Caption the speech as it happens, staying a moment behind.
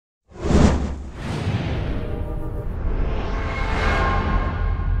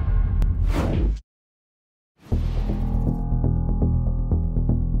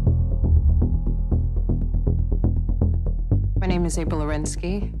is April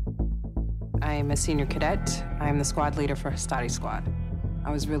Arensky. I'm a senior cadet. I'm the squad leader for Hastati Squad.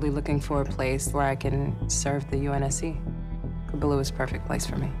 I was really looking for a place where I can serve the UNSC. Kabul was a perfect place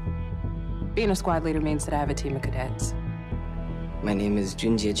for me. Being a squad leader means that I have a team of cadets. My name is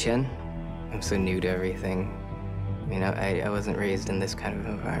Junjie Chen. I'm so new to everything. I wasn't raised in this kind of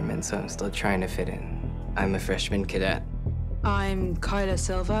environment, so I'm still trying to fit in. I'm a freshman cadet. I'm Kyla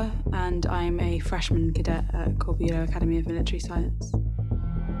Silva, and I'm a freshman cadet at Corbeil Academy of Military Science.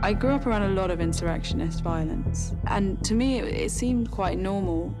 I grew up around a lot of insurrectionist violence, and to me it seemed quite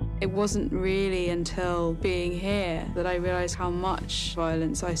normal. It wasn't really until being here that I realized how much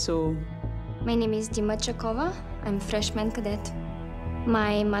violence I saw. My name is Dima Chakova. I'm freshman cadet.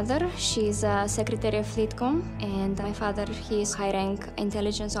 My mother, she's a secretary of Fleetcom, and my father, he's high-rank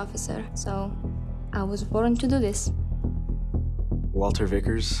intelligence officer, so I was born to do this. Walter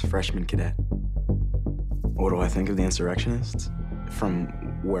Vickers, freshman cadet. What do I think of the insurrectionists? From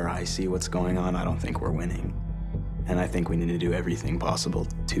where I see what's going on, I don't think we're winning. And I think we need to do everything possible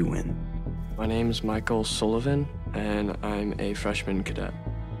to win. My name's Michael Sullivan, and I'm a freshman cadet.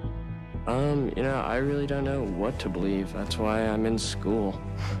 I really don't know what to believe. That's why I'm in school,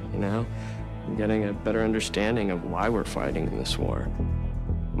 I'm getting a better understanding of why we're fighting in this war.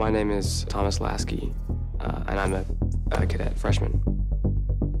 My name is Thomas Lasky, and I'm a cadet freshman.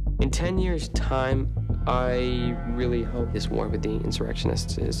 In 10 years' time, I really hope this war with the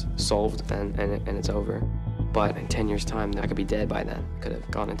insurrectionists is solved and it's over. But in 10 years' time, I could be dead by then. Could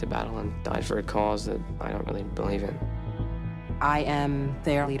have gone into battle and died for a cause that I don't really believe in. I am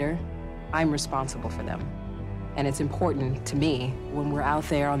their leader. I'm responsible for them. And it's important to me, when we're out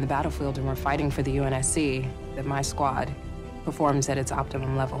there on the battlefield and we're fighting for the UNSC, that my squad performs at its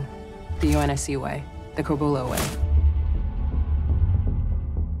optimum level. The UNSC way, the Corbeil way.